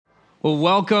Well,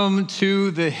 welcome to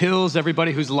the Hills,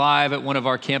 everybody who's live at one of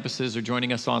our campuses or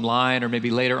joining us online or maybe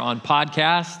later on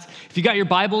podcast. If you got your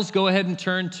Bibles, go ahead and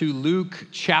turn to Luke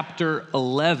chapter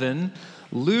 11.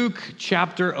 Luke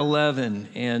chapter 11.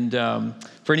 And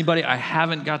for anybody I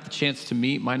haven't got the chance to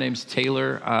meet, my name's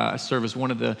Taylor. I serve as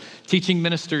one of the teaching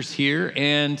ministers here.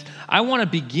 And I want to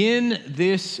begin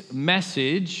this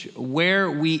message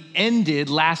where we ended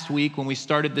last week when we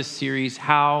started this series,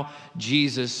 How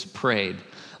Jesus Prayed.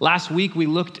 Last week, we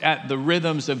looked at the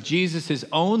rhythms of Jesus'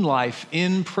 own life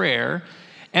in prayer,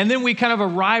 and then we kind of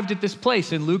arrived at this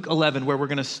place in Luke 11 where we're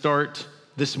going to start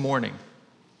this morning.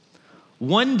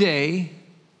 One day,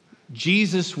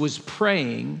 Jesus was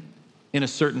praying in a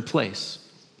certain place.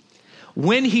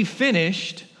 When he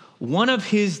finished, one of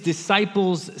his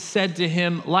disciples said to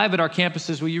him, live at our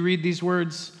campuses, will you read these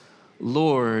words?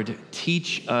 "Lord,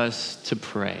 teach us to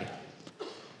pray."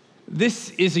 This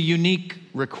is a unique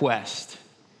request.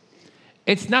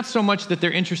 It's not so much that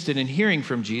they're interested in hearing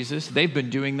from Jesus. They've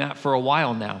been doing that for a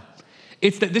while now.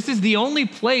 It's that this is the only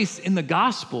place in the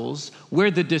Gospels where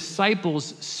the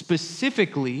disciples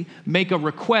specifically make a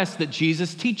request that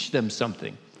Jesus teach them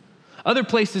something. Other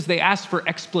places they ask for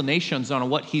explanations on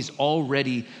what he's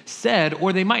already said,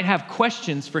 or they might have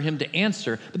questions for him to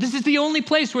answer. But this is the only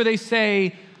place where they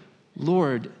say,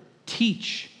 "Lord,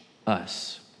 teach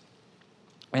us."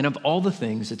 And of all the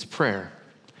things, it's prayer.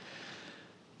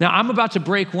 Now, I'm about to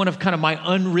break one of kind of my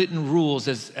unwritten rules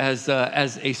as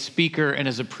a speaker and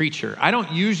as a preacher. I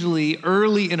don't usually,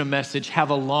 early in a message, have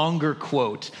a longer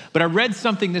quote, but I read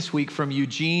something this week from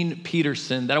Eugene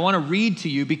Peterson that I want to read to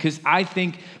you because I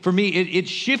think, for me, it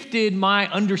shifted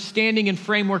my understanding and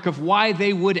framework of why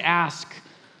they would ask,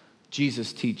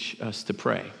 Jesus, teach us to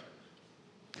pray.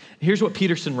 Here's what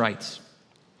Peterson writes.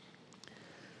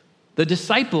 The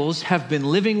disciples have been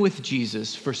living with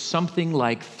Jesus for something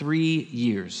like 3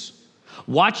 years,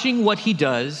 watching what he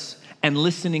does and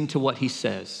listening to what he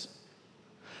says.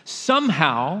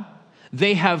 Somehow,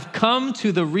 they have come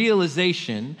to the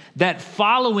realization that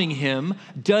following him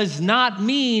does not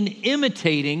mean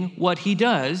imitating what he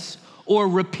does or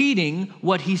repeating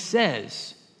what he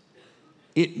says.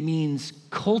 It means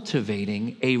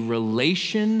cultivating a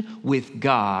relation with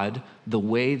God the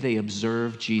way they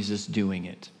observe Jesus doing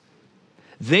it.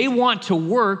 They want to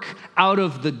work out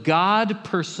of the God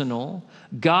personal,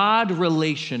 God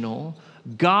relational,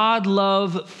 God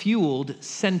love fueled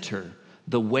center,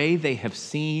 the way they have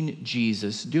seen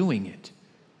Jesus doing it.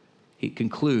 He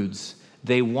concludes,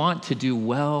 they want to do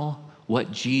well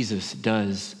what Jesus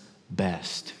does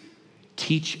best.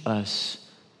 Teach us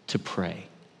to pray.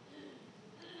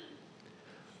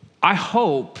 I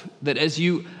hope that as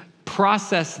you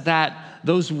process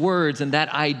those words and that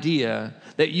idea,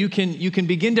 that you can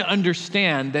begin to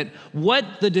understand that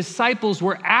what the disciples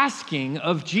were asking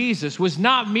of Jesus was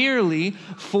not merely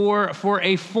for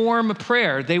a form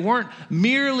prayer. They weren't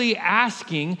merely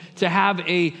asking to have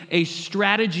a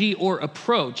strategy or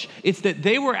approach. It's that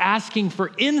they were asking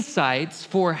for insights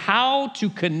for how to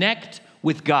connect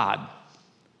with God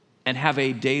and have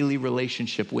a daily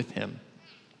relationship with him.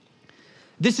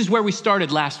 This is where we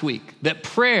started last week, that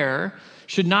prayer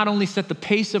should not only set the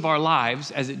pace of our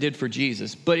lives as it did for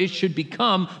Jesus, but it should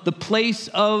become the place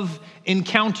of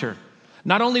encounter.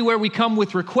 Not only where we come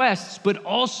with requests, but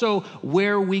also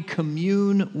where we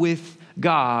commune with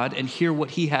God and hear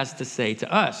what he has to say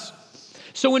to us.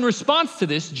 So in response to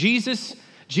this, Jesus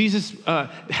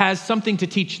has something to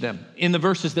teach them in the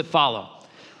verses that follow.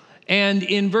 And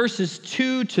in verses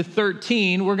 2 to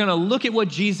 13, we're going to look at what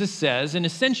Jesus says, and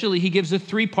essentially he gives a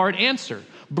 3-part answer.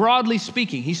 Broadly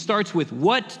speaking, he starts with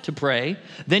what to pray,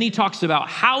 then he talks about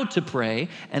how to pray,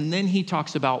 and then he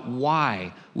talks about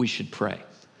why we should pray.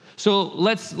 So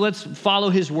let's follow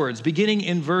his words, beginning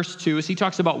in verse 2, as he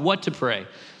talks about what to pray.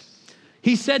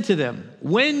 He said to them,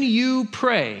 when you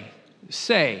pray,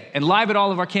 say, and live at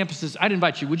all of our campuses, I'd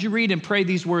invite you, would you read and pray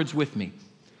these words with me?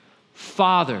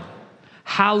 Father,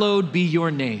 hallowed be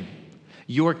your name.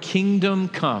 Your kingdom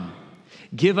come.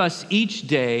 Give us each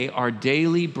day our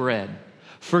daily bread.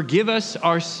 Forgive us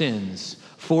our sins,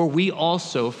 for we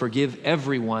also forgive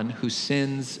everyone who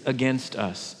sins against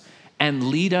us. And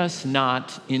lead us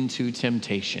not into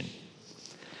temptation.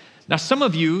 Now, some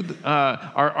of you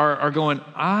are going,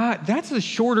 that's a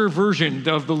shorter version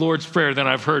of the Lord's Prayer than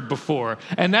I've heard before.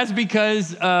 And that's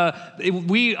because a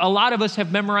lot of us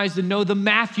have memorized and know the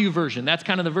Matthew version. That's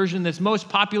kind of the version that's most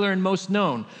popular and most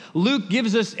known. Luke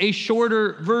gives us a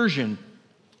shorter version.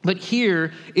 But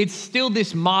here, it's still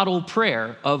this model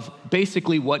prayer of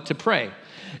basically what to pray.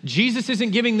 Jesus isn't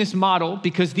giving this model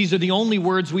because these are the only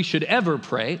words we should ever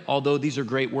pray, although these are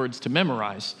great words to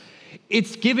memorize.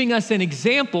 it's giving us an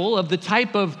example of the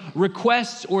type of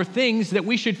requests or things that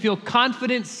we should feel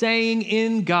confident saying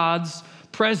in God's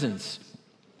presence.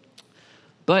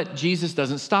 But Jesus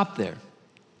doesn't stop there.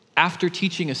 After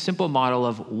teaching a simple model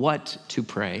of what to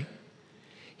pray,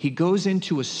 he goes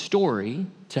into a story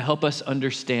to help us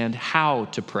understand how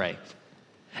to pray.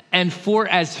 And for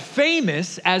as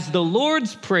famous as the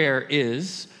Lord's Prayer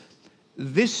is,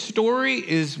 this story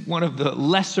is one of the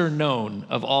lesser known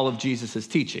of all of Jesus'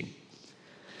 teaching.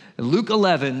 Luke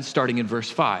 11, starting in verse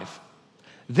 5.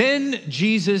 Then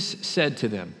Jesus said to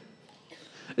them,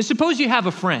 suppose you have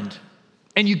a friend,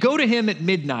 and you go to him at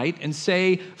midnight and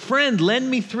say, friend, lend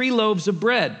me 3 loaves of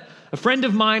bread. A friend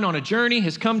of mine on a journey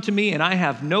has come to me, and I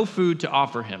have no food to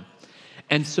offer him.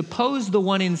 And suppose the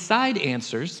one inside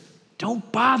answers,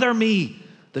 don't bother me.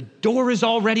 The door is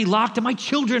already locked, and my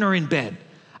children are in bed.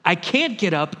 I can't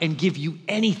get up and give you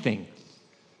anything.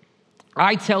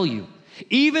 I tell you,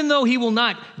 even though he will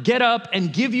not get up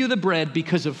and give you the bread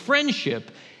because of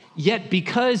friendship, yet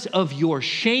because of your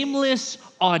shameless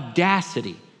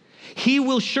audacity, he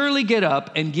will surely get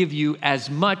up and give you as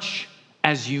much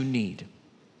as you need.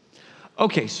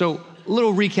 Okay, so a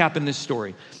little recap in this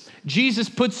story. Jesus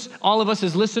puts all of us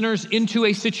as listeners into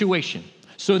a situation.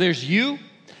 So there's you,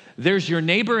 there's your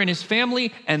neighbor and his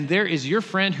family, and there is your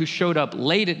friend who showed up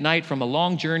late at night from a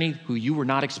long journey who you were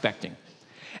not expecting.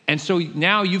 And so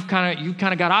now you've kind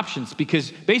of got options,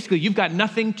 because basically you've got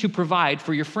nothing to provide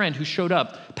for your friend who showed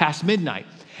up past midnight.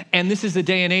 And this is a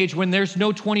day and age when there's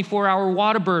no 24-hour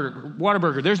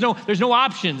Whataburger. There's no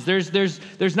options.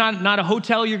 There's not a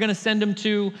hotel you're going to send them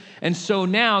to. And so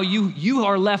now you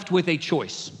are left with a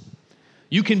choice.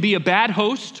 You can be a bad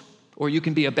host, or you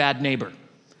can be a bad neighbor.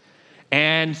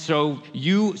 And so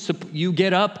you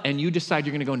get up and you decide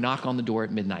you're going to go knock on the door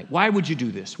at midnight. Why would you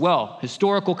do this? Well,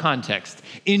 historical context.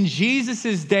 In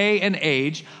Jesus' day and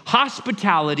age,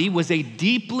 hospitality was a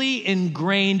deeply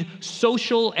ingrained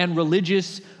social and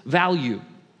religious value.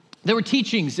 There were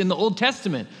teachings in the Old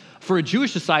Testament for a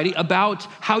Jewish society about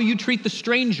how you treat the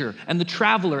stranger and the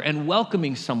traveler and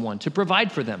welcoming someone to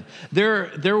provide for them.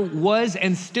 There was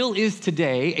and still is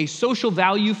today a social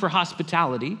value for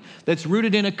hospitality that's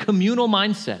rooted in a communal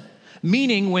mindset,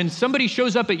 meaning when somebody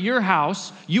shows up at your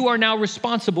house, you are now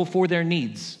responsible for their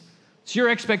needs. It's your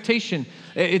expectation.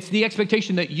 It's the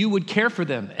expectation that you would care for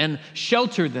them and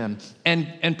shelter them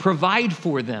and provide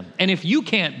for them. And if you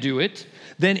can't do it,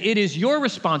 then it is your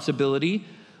responsibility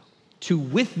to,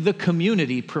 with the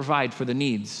community, provide for the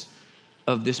needs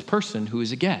of this person who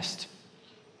is a guest.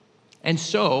 And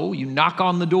so you knock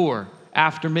on the door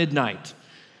after midnight.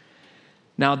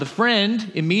 Now the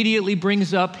friend immediately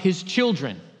brings up his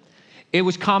children. It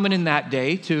was common in that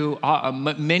day to,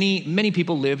 many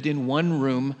people lived in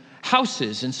one-room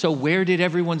houses. And so where did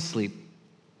everyone sleep?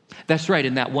 That's right,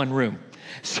 in that one room.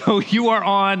 So you're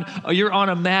on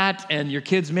a mat, and your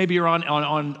kids maybe are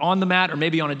on the mat, or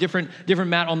maybe on a different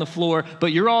mat on the floor,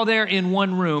 but you're all there in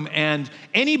one room. And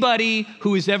anybody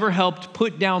who has ever helped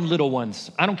put down little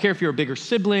ones, I don't care if you're a bigger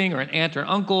sibling or an aunt or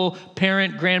uncle,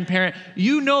 parent, grandparent,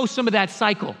 you know some of that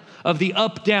cycle of the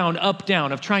up, down,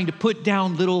 of trying to put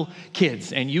down little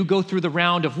kids. And you go through the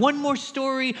round of one more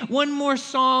story, one more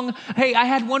song. Hey, I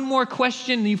had one more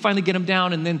question. And you finally get them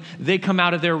down, and then they come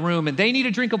out of their room and they need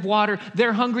a drink of water.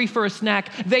 They're hungry for a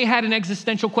snack. They had an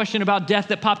existential question about death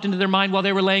that popped into their mind while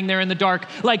they were laying there in the dark.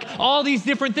 Like all these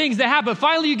different things that happen.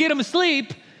 Finally, you get them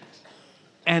asleep.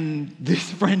 And this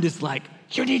friend is like,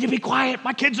 you need to be quiet.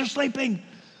 My kids are sleeping.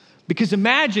 Because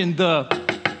imagine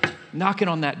the knocking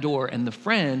on that door, and the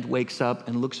friend wakes up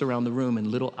and looks around the room, and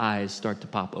little eyes start to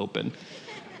pop open.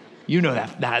 You know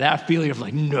that feeling of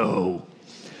like, no.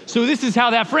 So this is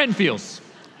how that friend feels.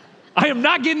 I am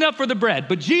not getting up for the bread.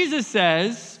 But Jesus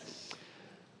says,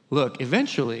 look,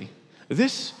 eventually,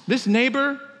 this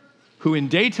neighbor who in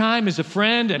daytime is a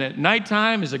friend and at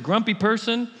nighttime is a grumpy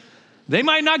person, they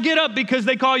might not get up because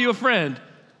they call you a friend.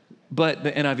 But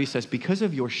the NIV says, because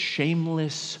of your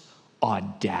shameless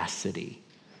audacity.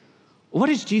 What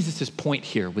is Jesus' point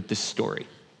here with this story?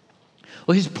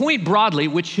 Well, his point broadly,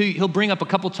 which he'll bring up a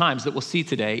couple times that we'll see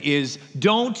today, is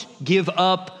don't give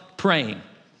up praying.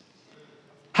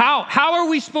 How are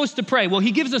we supposed to pray? Well,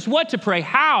 he gives us what to pray,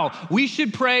 how. We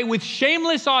should pray with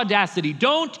shameless audacity.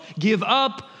 Don't give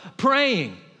up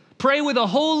praying. Pray with a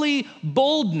holy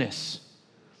boldness.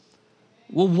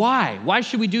 Well, why? Why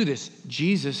should we do this?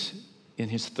 Jesus, in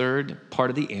his third part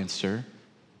of the answer,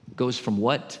 goes from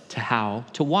what to how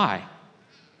to why.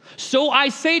 So I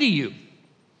say to you,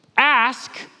 ask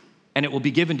and it will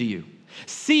be given to you.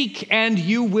 Seek and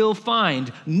you will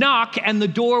find. Knock and the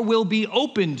door will be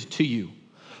opened to you.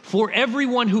 For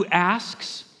everyone who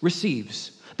asks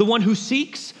receives. The one who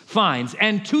seeks finds,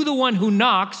 and to the one who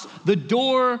knocks, the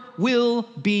door will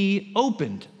be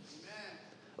opened.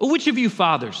 Which of you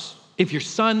fathers, if your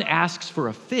son asks for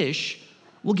a fish,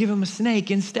 will give him a snake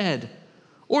instead?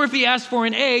 Or if he asks for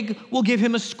an egg, will give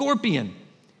him a scorpion?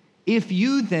 If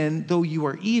you then, though you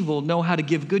are evil, know how to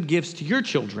give good gifts to your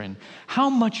children,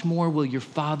 how much more will your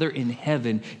Father in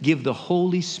heaven give the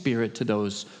Holy Spirit to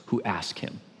those who ask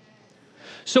him?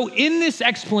 So in this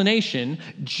explanation,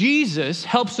 Jesus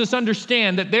helps us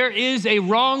understand that there is a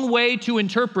wrong way to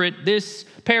interpret this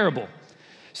parable.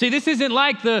 See, this isn't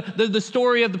like the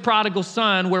story of the prodigal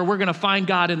son where we're going to find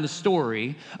God in the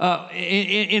story.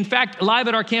 In fact, live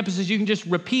at our campuses, you can just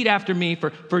repeat after me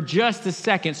for just a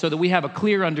second so that we have a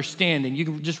clear understanding. You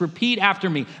can just repeat after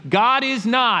me. God is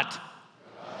not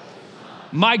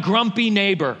my grumpy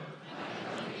neighbor.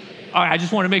 All right, I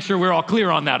just want to make sure we're all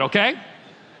clear on that, okay?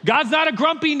 God's not a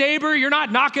grumpy neighbor. You're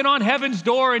not knocking on heaven's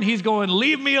door and he's going,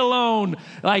 leave me alone.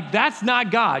 Like, that's not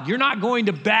God. You're not going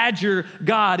to badger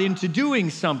God into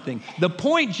doing something. The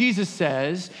point Jesus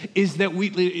says is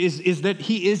that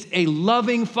he is a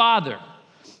loving father.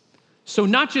 So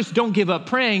not just don't give up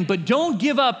praying, but don't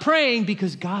give up praying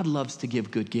because God loves to give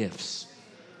good gifts.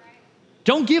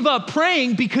 Don't give up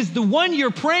praying because the one you're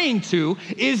praying to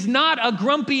is not a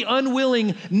grumpy,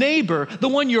 unwilling neighbor. The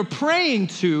one you're praying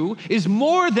to is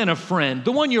more than a friend.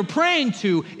 The one you're praying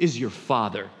to is your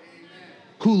Father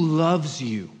who loves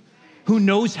you, who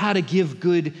knows how to give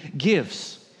good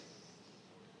gifts.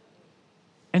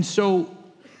 And so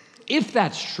if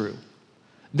that's true,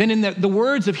 then in the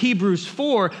words of Hebrews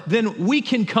 4, then we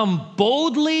can come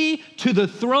boldly to the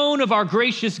throne of our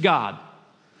gracious God.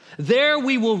 There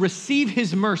we will receive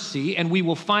his mercy and we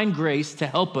will find grace to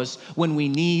help us when we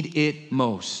need it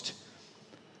most.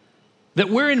 That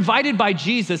we're invited by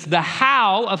Jesus, the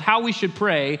how of how we should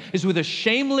pray is with a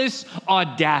shameless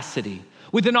audacity.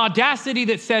 With an audacity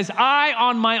that says, I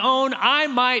on my own, I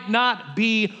might not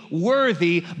be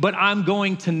worthy, but I'm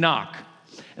going to knock.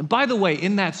 And by the way,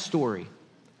 in that story,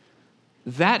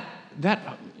 that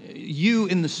you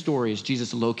in the story as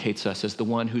Jesus locates us as the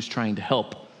one who's trying to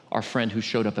help our friend who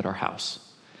showed up at our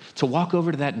house, to walk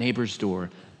over to that neighbor's door,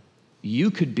 you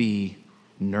could be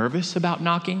nervous about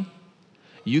knocking.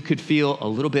 You could feel a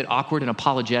little bit awkward and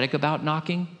apologetic about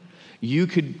knocking. You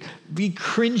could be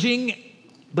cringing,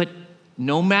 but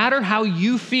no matter how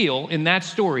you feel in that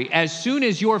story, as soon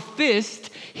as your fist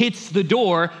hits the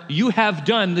door, you have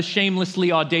done the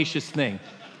shamelessly audacious thing.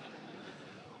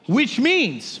 Which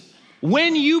means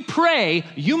when you pray,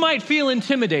 you might feel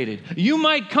intimidated. You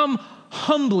might come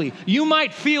humbly. You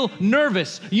might feel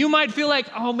nervous. You might feel like,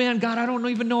 oh man, God, I don't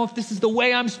even know if this is the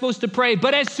way I'm supposed to pray.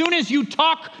 But as soon as you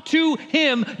talk to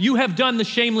him, you have done the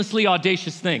shamelessly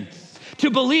audacious thing. To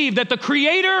believe that the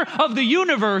creator of the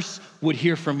universe would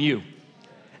hear from you.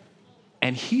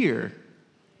 And here,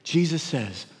 Jesus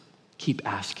says, keep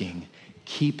asking,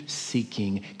 keep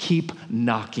seeking, keep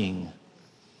knocking.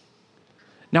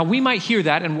 Now, we might hear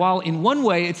that, and while in one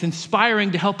way it's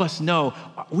inspiring to help us know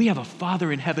we have a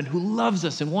Father in heaven who loves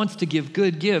us and wants to give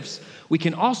good gifts, we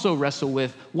can also wrestle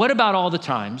with, what about all the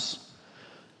times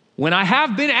when I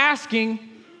have been asking,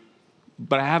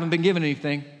 but I haven't been given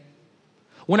anything?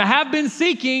 When I have been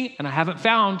seeking and I haven't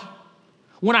found?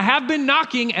 When I have been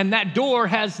knocking and that door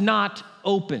has not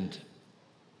opened?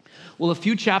 Well, a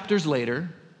few chapters later,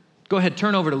 go ahead,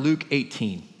 turn over to Luke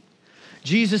 18.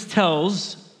 Jesus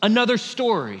tells another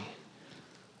story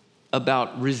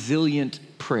about resilient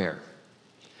prayer.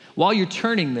 While you're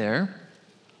turning there,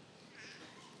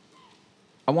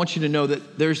 I want you to know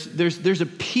that there's a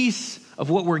piece of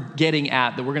what we're getting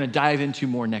at that we're going to dive into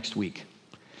more next week.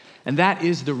 And that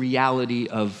is the reality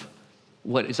of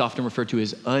what is often referred to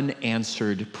as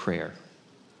unanswered prayer.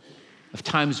 Of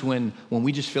times when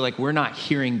we just feel like we're not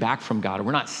hearing back from God or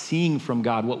we're not seeing from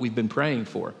God what we've been praying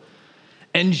for.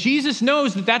 And Jesus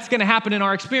knows that that's going to happen in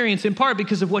our experience, in part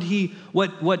because of why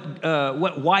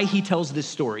he tells this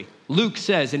story. Luke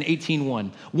says in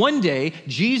 18:1, one day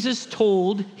Jesus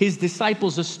told his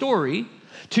disciples a story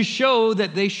to show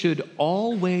that they should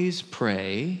always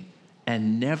pray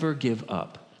and never give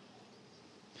up.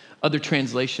 Other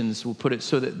translations will put it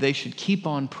so that they should keep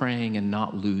on praying and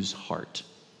not lose heart.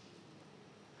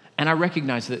 And I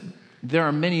recognize that there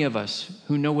are many of us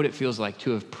who know what it feels like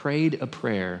to have prayed a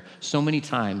prayer so many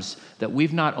times that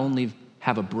we've not only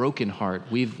have a broken heart,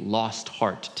 we've lost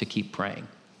heart to keep praying.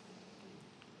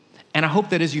 And I hope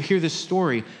that as you hear this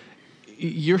story,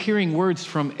 you're hearing words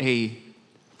from a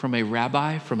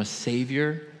rabbi, from a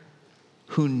savior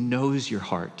who knows your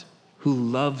heart, who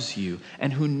loves you,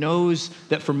 and who knows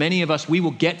that for many of us, we will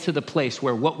get to the place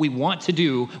where what we want to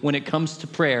do when it comes to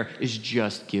prayer is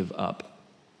just give up.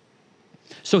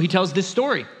 So he tells this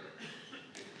story.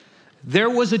 There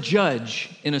was a judge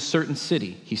in a certain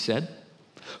city, he said,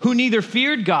 who neither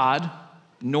feared God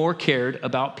nor cared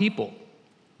about people.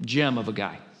 Gem of a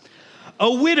guy.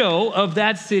 A widow of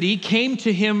that city came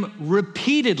to him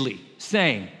repeatedly,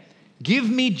 saying, "Give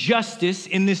me justice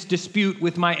in this dispute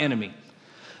with my enemy."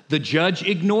 The judge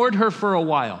ignored her for a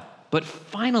while, but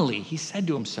finally he said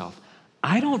to himself,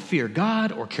 "I don't fear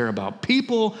God or care about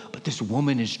people, but this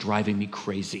woman is driving me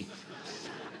crazy.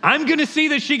 I'm gonna see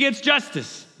that she gets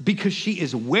justice because she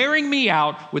is wearing me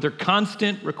out with her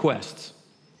constant requests."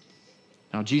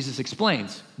 Now Jesus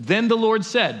explains, "Then the Lord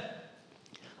said,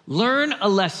 learn a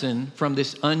lesson from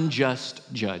this unjust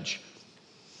judge.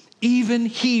 Even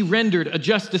he rendered a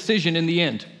just decision in the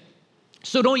end.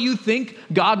 So don't you think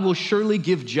God will surely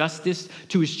give justice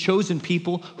to his chosen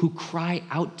people who cry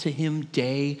out to him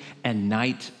day and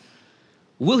night?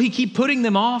 Will he keep putting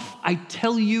them off? I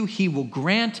tell you, he will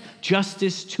grant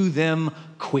justice to them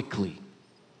quickly."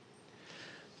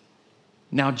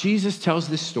 Now, Jesus tells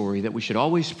this story that we should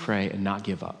always pray and not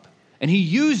give up. And he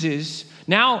uses,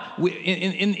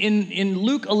 in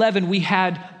Luke 11, we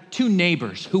had two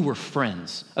neighbors who were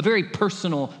friends, a very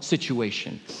personal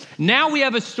situation. Now we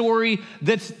have a story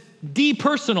that's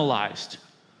depersonalized.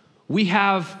 We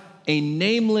have a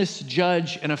nameless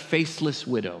judge and a faceless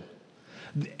widow.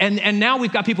 And now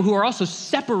we've got people who are also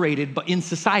separated but in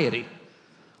society.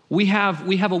 We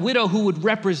have a widow who would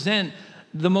represent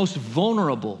the most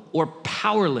vulnerable or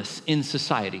powerless in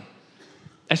society.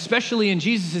 Especially in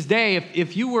Jesus' day,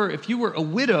 if you were a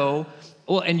widow,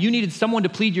 well, and you needed someone to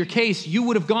plead your case, you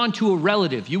would have gone to a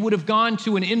relative. You would have gone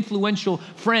to an influential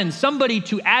friend, somebody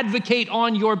to advocate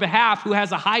on your behalf who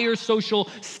has a higher social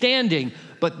standing.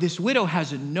 But this widow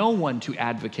has no one to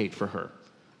advocate for her,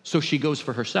 so she goes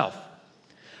for herself.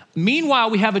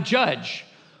 Meanwhile, we have a judge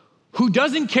who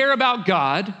doesn't care about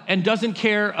God and doesn't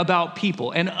care about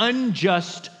people, an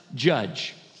unjust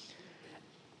judge.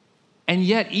 And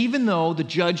yet, even though the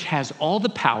judge has all the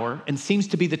power and seems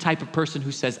to be the type of person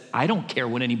who says, "I don't care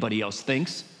what anybody else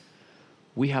thinks,"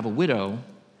 we have a widow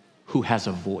who has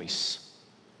a voice.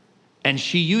 And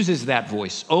she uses that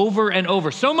voice over and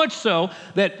over, so much so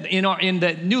that in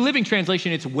the New Living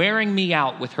Translation, it's wearing me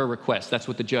out with her request. That's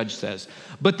what the judge says.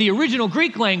 But the original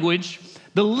Greek language,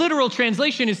 the literal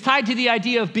translation is tied to the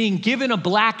idea of being given a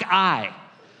black eye.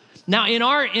 Now, in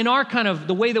our kind of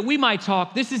the way that we might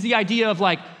talk, this is the idea of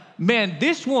like, man,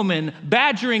 this woman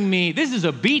badgering me, this is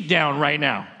a beatdown right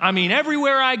now. I mean,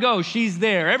 everywhere I go, she's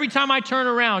there. Every time I turn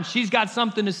around, she's got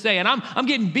something to say. And I'm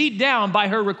getting beat down by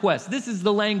her request. This is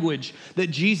the language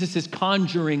that Jesus is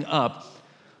conjuring up.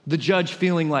 The judge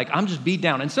feeling like, I'm just beat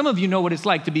down. And some of you know what it's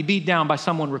like to be beat down by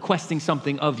someone requesting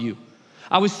something of you.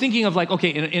 I was thinking of like, okay,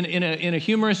 in a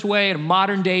humorous way, in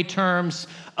modern day terms,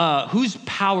 who's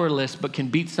powerless but can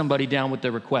beat somebody down with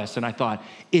their request? And I thought,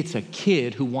 it's a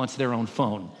kid who wants their own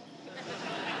phone.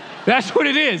 That's what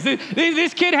it is.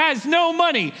 This kid has no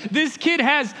money. This kid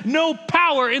has no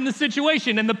power in the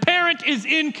situation, and the parent is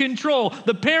in control.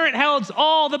 The parent holds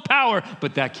all the power,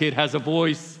 but that kid has a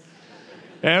voice.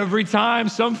 Every time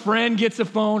some friend gets a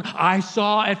phone, I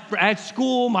saw at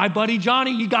school, my buddy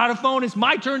Johnny, he got a phone. It's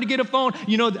my turn to get a phone.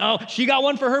 You know, oh, she got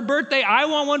one for her birthday. I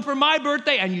want one for my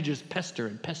birthday. And you just pester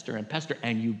and pester and pester,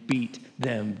 and you beat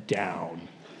them down.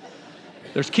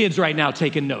 There's kids right now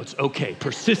taking notes. Okay,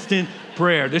 persistent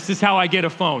prayer. This is how I get a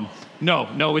phone.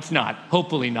 No, it's not.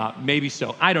 Hopefully not. Maybe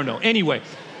so. I don't know. Anyway,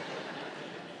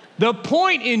 the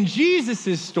point in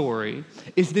Jesus' story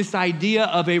is this idea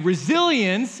of a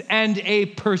resilience and a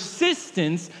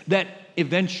persistence that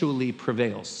eventually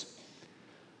prevails.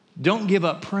 Don't give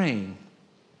up praying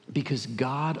because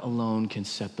God alone can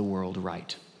set the world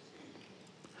right.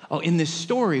 Oh, in this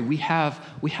story, we have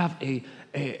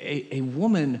a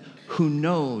woman who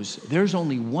knows there's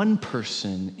only one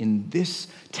person in this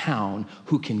town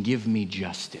who can give me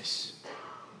justice.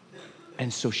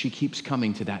 And so she keeps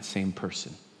coming to that same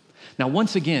person. Now,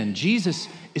 once again, Jesus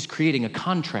is creating a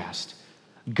contrast.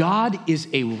 God is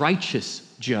a righteous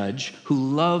judge who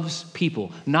loves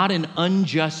people, not an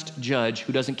unjust judge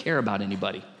who doesn't care about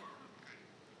anybody.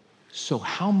 So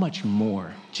how much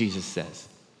more, Jesus says,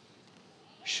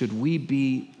 should we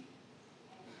be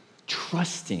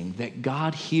trusting that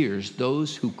God hears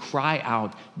those who cry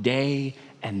out day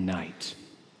and night?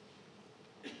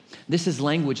 This is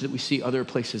language that we see other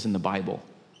places in the Bible.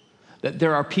 That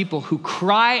there are people who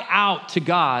cry out to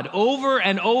God over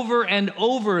and over and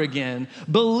over again,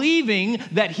 believing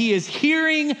that he is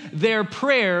hearing their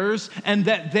prayers and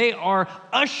that they are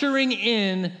ushering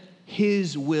in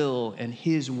his will and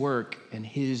his work and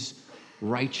his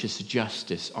righteous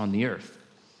justice on the earth.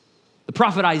 The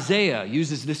prophet Isaiah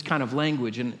uses this kind of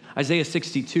language in Isaiah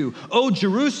 62. "O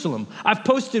Jerusalem, I've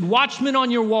posted watchmen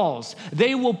on your walls.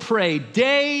 They will pray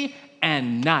day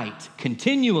and night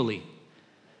continually.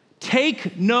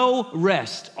 Take no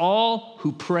rest, all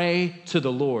who pray to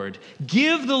the Lord.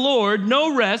 Give the Lord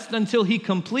no rest until he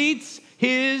completes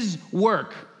his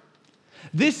work."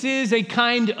 This is a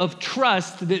kind of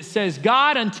trust that says,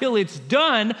 God, until it's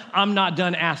done, I'm not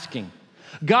done asking.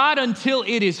 God, until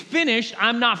it is finished,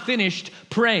 I'm not finished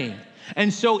praying.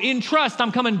 And so in trust,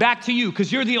 I'm coming back to you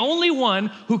because you're the only one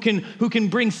who can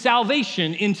bring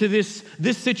salvation into this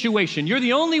situation. You're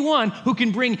the only one who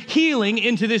can bring healing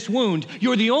into this wound.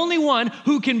 You're the only one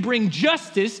who can bring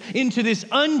justice into this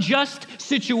unjust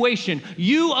situation.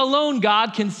 You alone,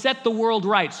 God, can set the world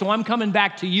right. So I'm coming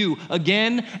back to you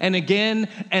again and again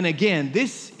and again.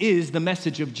 This is the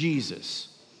message of Jesus.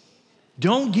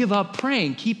 Don't give up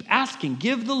praying. Keep asking.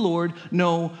 Give the Lord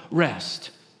no rest.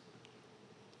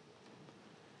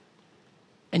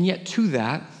 And yet to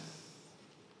that,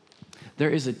 there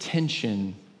is a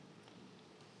tension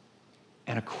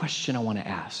and a question I want to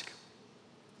ask.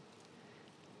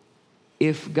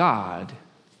 If God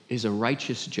is a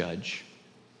righteous judge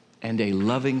and a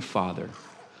loving Father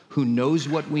who knows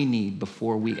what we need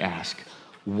before we ask,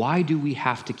 why do we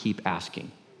have to keep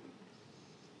asking?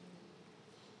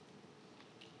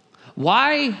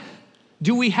 Why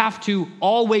do we have to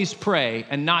always pray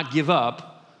and not give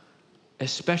up,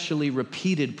 especially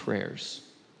repeated prayers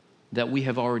that we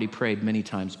have already prayed many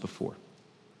times before?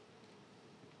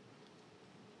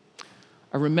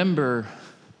 I remember,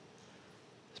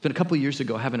 it's been a couple of years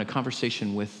ago, having a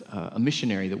conversation with a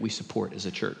missionary that we support as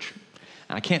a church.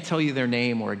 And I can't tell you their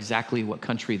name or exactly what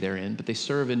country they're in, but they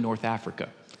serve in North Africa.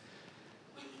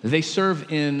 They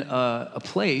serve in a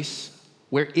place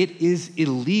where it is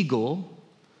illegal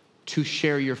to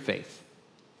share your faith.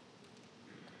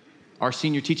 Our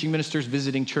senior teaching ministers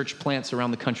visiting church plants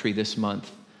around the country this month.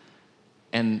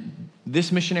 And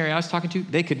this missionary I was talking to,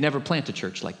 they could never plant a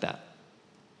church like that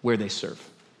where they serve.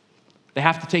 They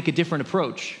have to take a different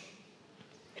approach.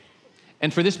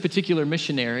 And for this particular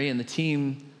missionary and the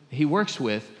team he works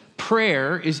with,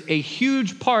 prayer is a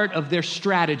huge part of their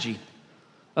strategy,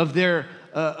 of their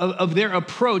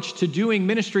approach to doing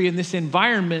ministry in this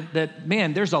environment that,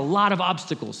 man, there's a lot of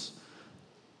obstacles.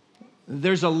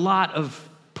 There's a lot of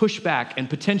pushback and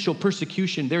potential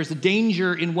persecution. There's a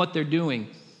danger in what they're doing.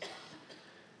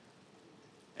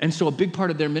 And so a big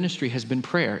part of their ministry has been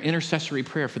prayer, intercessory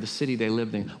prayer for the city they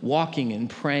lived in, walking and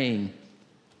praying.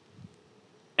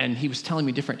 And he was telling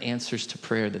me different answers to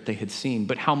prayer that they had seen,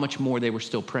 but how much more they were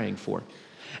still praying for.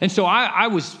 And so I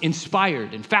was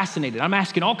inspired and fascinated. I'm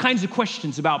asking all kinds of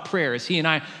questions about prayer as he and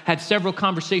I had several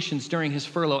conversations during his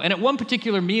furlough. And at one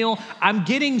particular meal, I'm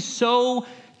getting so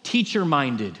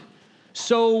teacher-minded.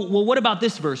 So, well, what about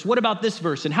this verse? What about this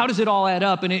verse? And how does it all add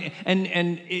up? And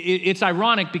it's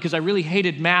ironic because I really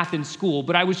hated math in school,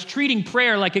 but I was treating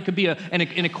prayer like it could be an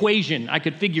equation I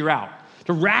could figure out,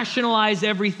 to rationalize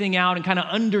everything out and kind of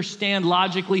understand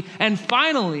logically. And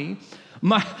finally,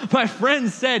 my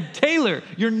friend said, "Taylor,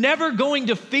 you're never going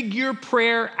to figure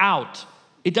prayer out.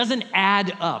 It doesn't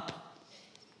add up."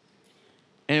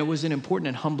 And it was an important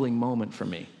and humbling moment for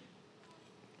me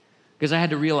because I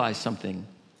had to realize something.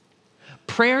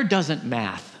 Prayer doesn't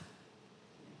math.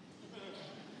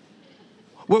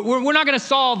 We're not going to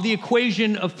solve the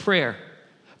equation of prayer.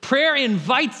 Prayer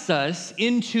invites us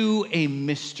into a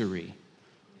mystery.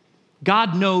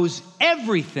 God knows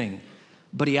everything,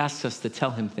 but he asks us to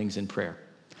tell him things in prayer.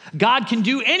 God can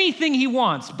do anything he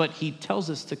wants, but he tells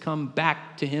us to come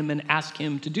back to him and ask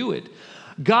him to do it.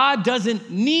 God doesn't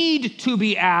need to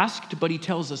be asked, but he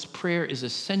tells us prayer is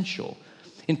essential.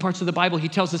 In parts of the Bible, he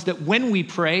tells us that when we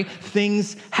pray,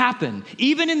 things happen.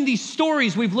 Even in these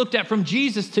stories we've looked at from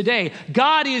Jesus today,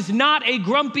 God is not a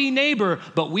grumpy neighbor,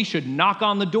 but we should knock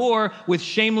on the door with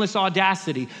shameless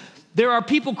audacity. There are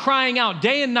people crying out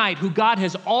day and night who God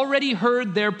has already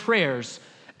heard their prayers,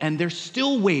 and they're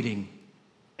still waiting.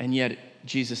 And yet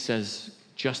Jesus says,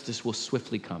 justice will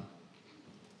swiftly come.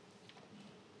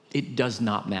 It does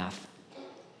not math.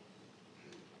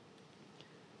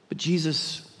 But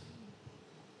Jesus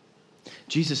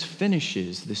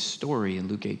finishes this story in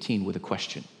Luke 18 with a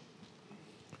question.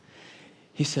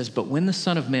 He says, "But when the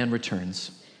Son of Man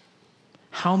returns,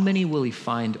 how many will he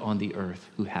find on the earth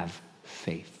who have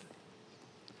faith?"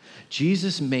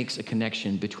 Jesus makes a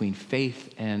connection between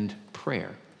faith and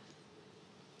prayer.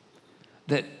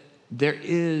 That there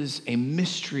is a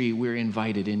mystery we're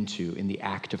invited into in the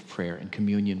act of prayer and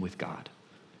communion with God.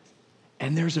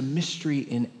 And there's a mystery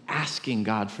in asking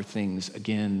God for things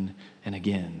again and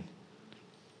again.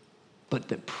 But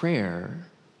that prayer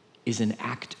is an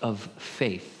act of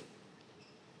faith.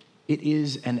 It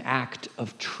is an act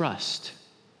of trust.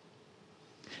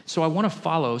 So I want to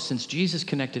follow, since Jesus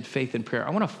connected faith and prayer,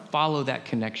 I want to follow that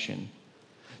connection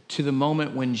to the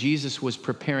moment when Jesus was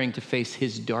preparing to face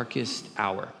his darkest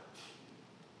hour.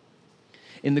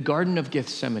 In the Garden of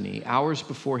Gethsemane, hours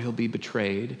before he'll be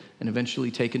betrayed and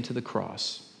eventually taken to the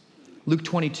cross, Luke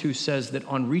 22 says that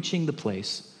on reaching the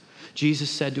place, Jesus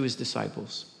said to his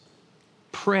disciples,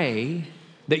 "Pray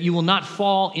that you will not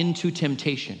fall into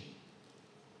temptation."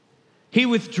 He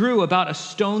withdrew about a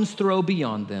stone's throw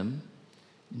beyond them,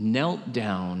 knelt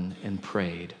down and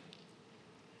prayed,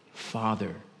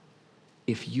 "Father,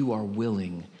 if you are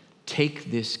willing,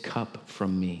 take this cup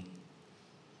from me.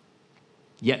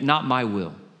 Yet not my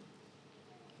will,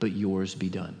 but yours be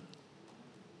done."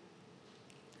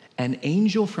 An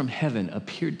angel from heaven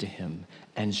appeared to him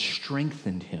and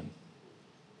strengthened him.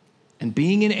 And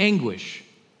being in anguish,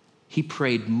 he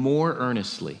prayed more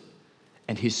earnestly,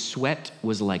 and his sweat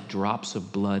was like drops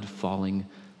of blood falling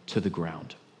to the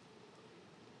ground.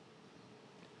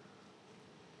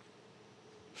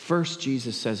 First,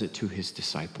 Jesus says it to his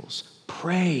disciples,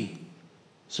 "Pray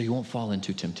so you won't fall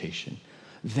into temptation."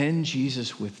 Then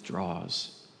Jesus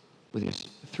withdraws with his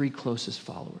three closest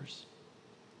followers,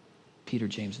 Peter,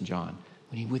 James, and John.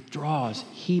 When he withdraws,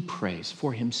 he prays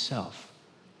for himself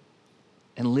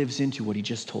and lives into what he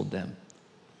just told them.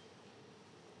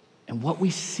 And what we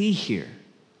see here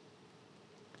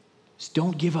is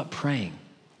don't give up praying,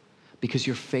 because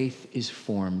your faith is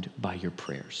formed by your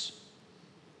prayers.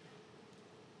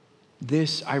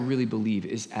 This, I really believe,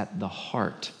 is at the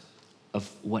heart of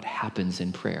what happens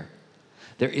in prayer.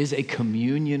 There is a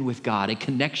communion with God, a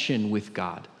connection with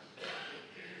God.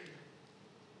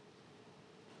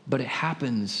 But it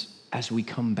happens as we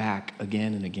come back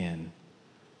again and again,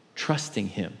 trusting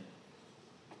him,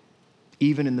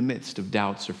 even in the midst of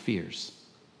doubts or fears.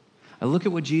 I look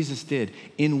at what Jesus did.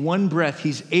 In one breath,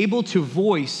 he's able to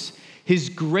voice his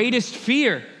greatest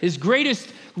fear, his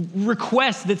greatest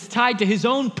request that's tied to his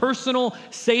own personal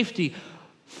safety.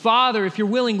 "Father, if you're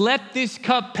willing, let this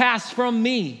cup pass from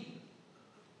me."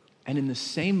 And in the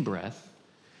same breath,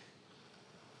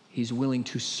 he's willing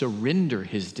to surrender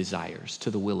his desires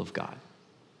to the will of God.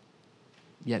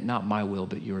 "Yet not my will,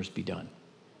 but yours be done."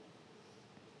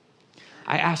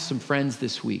 I asked some friends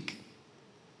this week,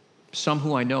 some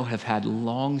who I know have had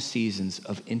long seasons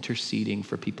of interceding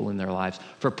for people in their lives,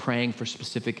 for praying for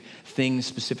specific things,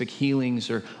 specific healings,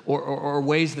 or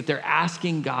ways that they're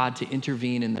asking God to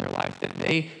intervene in their life that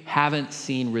they haven't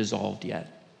seen resolved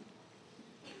yet.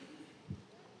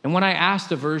 And when I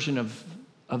asked a version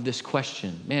of this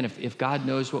question, man, if God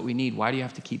knows what we need, why do you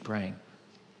have to keep praying?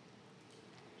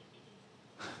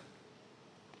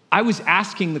 I was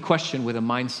asking the question with a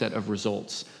mindset of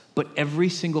results, but every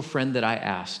single friend that I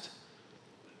asked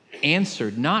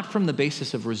answered not from the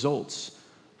basis of results,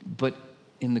 but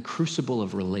in the crucible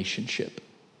of relationship.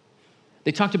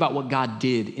 They talked about what God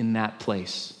did in that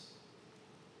place.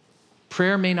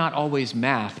 Prayer may not always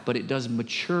math, but it does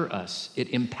mature us. It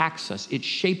impacts us. It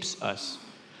shapes us.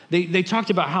 They talked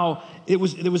about how there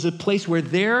was a place where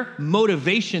their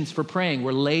motivations for praying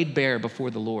were laid bare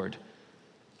before the Lord,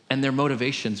 and their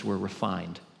motivations were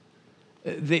refined.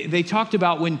 They talked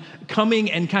about when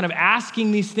coming and kind of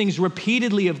asking these things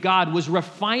repeatedly of God was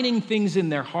refining things in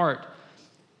their heart.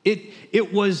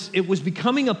 It was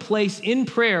becoming a place in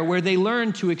prayer where they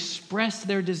learned to express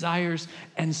their desires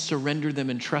and surrender them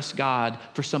and trust God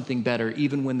for something better,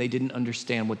 even when they didn't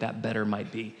understand what that better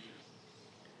might be.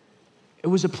 It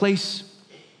was a place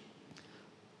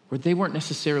where they weren't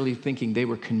necessarily thinking they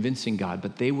were convincing God,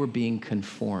 but they were being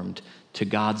conformed to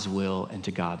God's will and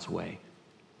to God's way.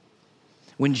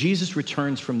 When Jesus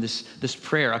returns from this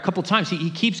prayer, a couple times, he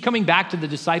keeps coming back to the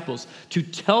disciples to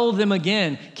tell them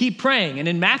again, keep praying. And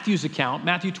in Matthew's account,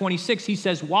 Matthew 26, he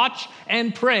says, "Watch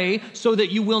and pray so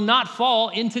that you will not fall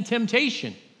into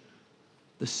temptation.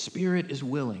 The spirit is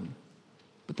willing,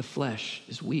 but the flesh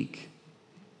is weak."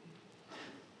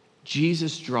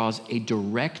 Jesus draws a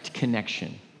direct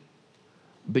connection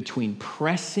between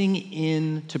pressing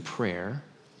into prayer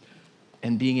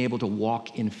and being able to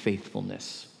walk in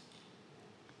faithfulness.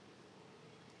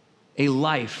 A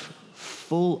life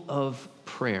full of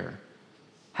prayer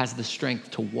has the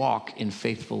strength to walk in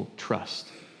faithful trust.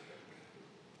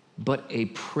 But a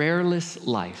prayerless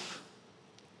life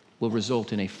will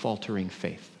result in a faltering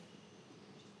faith.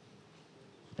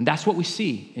 And that's what we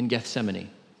see in Gethsemane.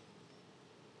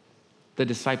 The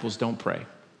disciples don't pray.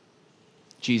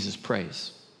 Jesus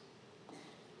prays.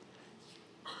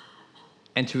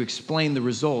 And to explain the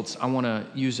results, I want to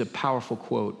use a powerful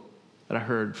quote that I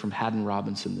heard from Haddon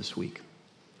Robinson this week.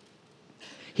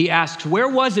 He asks, where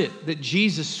was it that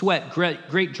Jesus sweat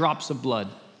great drops of blood?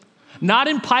 Not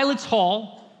in Pilate's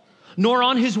hall, nor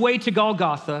on his way to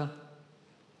Golgotha.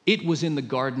 It was in the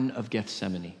Garden of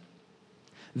Gethsemane.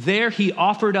 There he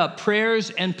offered up prayers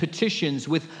and petitions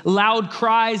with loud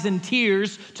cries and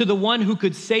tears to the one who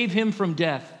could save him from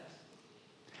death.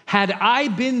 Had I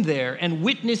been there and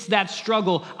witnessed that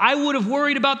struggle, I would have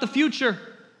worried about the future.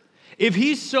 If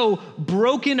he's so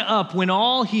broken up when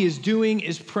all he is doing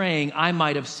is praying, I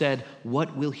might have said,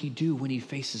 what will he do when he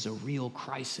faces a real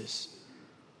crisis?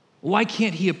 Why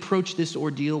can't he approach this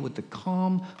ordeal with the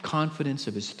calm confidence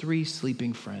of his 3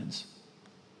 sleeping friends?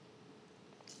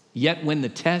 Yet when the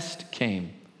test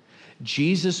came,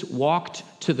 Jesus walked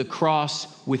to the cross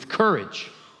with courage,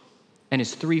 and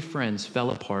his 3 friends fell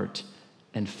apart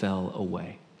and fell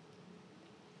away.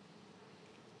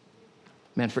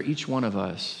 Man, for each one of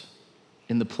us,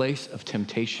 in the place of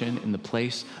temptation, in the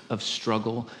place of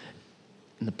struggle,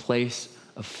 in the place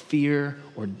of fear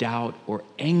or doubt or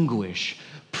anguish,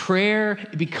 prayer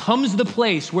becomes the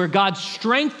place where God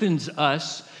strengthens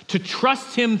us to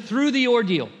trust him through the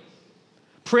ordeal.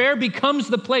 Prayer becomes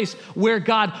the place where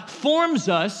God forms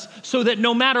us so that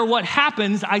no matter what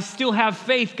happens, I still have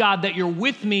faith, God, that you're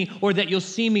with me or that you'll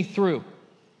see me through.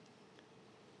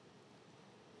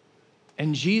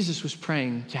 And Jesus was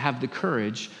praying to have the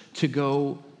courage to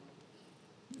go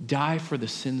die for the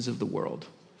sins of the world,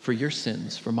 for your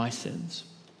sins, for my sins.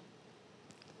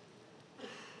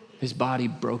 His body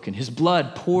broken, his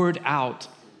blood poured out.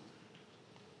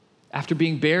 After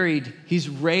being buried, he's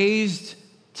raised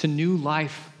to new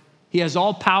life. He has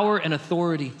all power and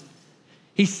authority.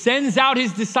 He sends out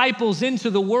his disciples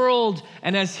into the world,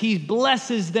 and as he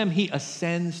blesses them, he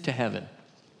ascends to heaven.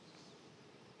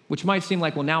 Which might seem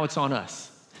like, well, now it's on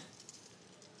us.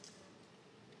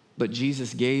 But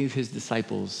Jesus gave his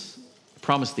disciples,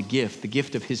 promised the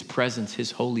gift of his presence,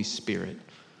 his Holy Spirit,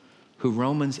 who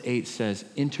Romans 8 says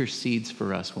intercedes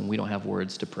for us when we don't have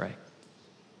words to pray.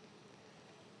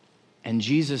 And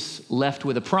Jesus left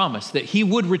with a promise that he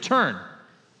would return.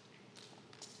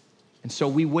 And so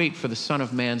we wait for the Son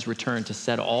of Man's return to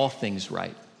set all things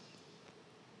right.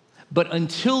 But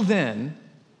until then,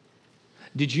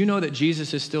 did you know that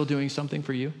Jesus is still doing something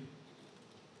for you?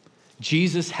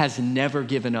 Jesus has never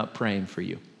given up praying for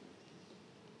you.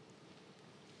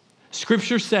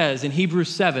 Scripture says in Hebrews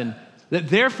 7 that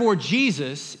therefore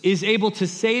Jesus is able to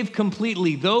save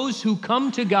completely those who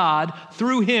come to God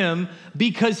through him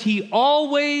because he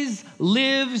always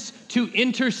lives to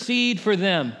intercede for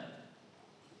them.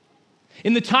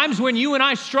 In the times when you and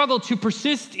I struggle to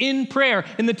persist in prayer,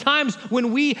 in the times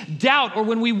when we doubt or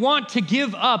when we want to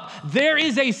give up, there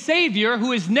is a Savior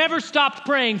who has never stopped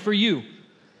praying for you.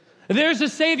 There's a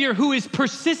Savior who is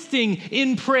persisting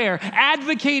in prayer,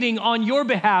 advocating on your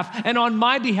behalf and on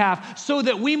my behalf so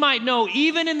that we might know,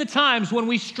 even in the times when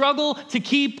we struggle to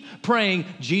keep praying,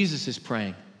 Jesus is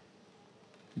praying.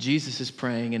 Jesus is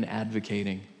praying and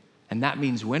advocating. And that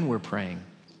means when we're praying,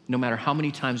 no matter how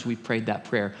many times we've prayed that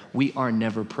prayer, we are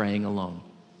never praying alone.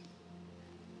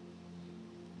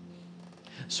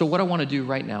 So what I want to do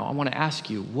right now, I want to ask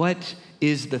you, what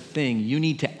is the thing you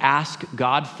need to ask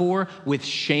God for with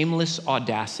shameless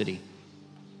audacity?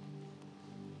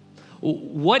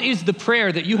 What is the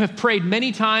prayer that you have prayed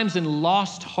many times and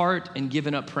lost heart and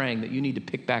given up praying that you need to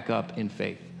pick back up in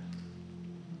faith?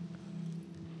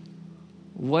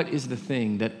 What is the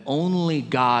thing that only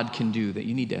God can do that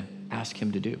you need to ask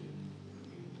him to do?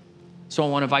 So I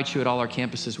want to invite you at all our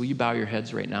campuses. Will you bow your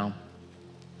heads right now?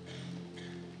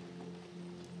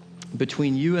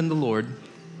 Between you and the Lord,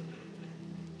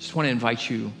 just want to invite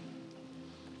you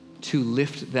to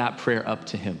lift that prayer up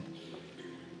to him.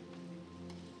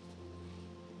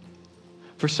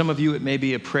 For some of you, it may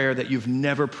be a prayer that you've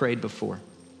never prayed before,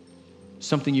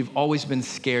 something you've always been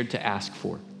scared to ask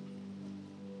for.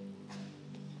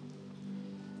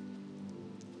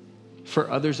 For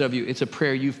others of you, it's a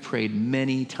prayer you've prayed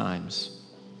many times,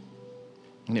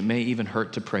 and it may even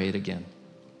hurt to pray it again.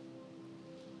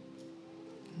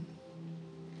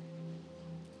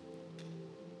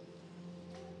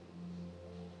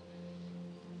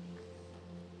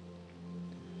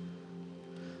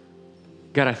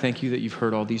 God, I thank you that you've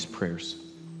heard all these prayers.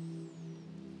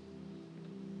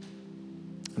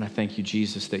 And I thank you,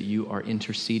 Jesus, that you are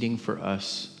interceding for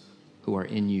us who are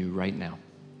in you right now.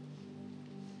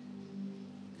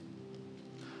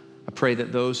 I pray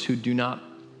that those who do not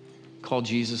call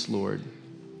Jesus Lord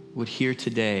would hear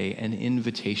today an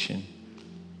invitation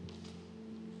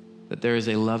that there is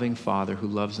a loving Father who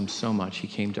loves them so much, he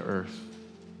came to earth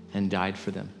and died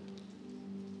for them,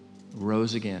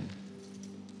 rose again,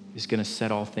 is going to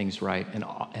set all things right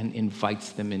and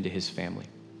invites them into his family.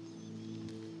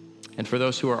 And for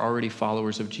those who are already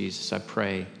followers of Jesus, I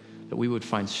pray that we would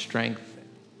find strength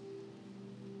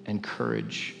and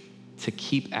courage to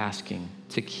keep asking,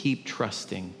 to keep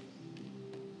trusting,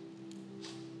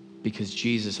 because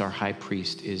Jesus, our high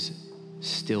priest, is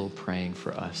still praying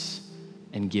for us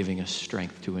and giving us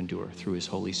strength to endure through his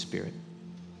Holy Spirit.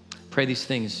 Pray these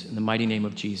things in the mighty name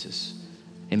of Jesus.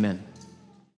 Amen.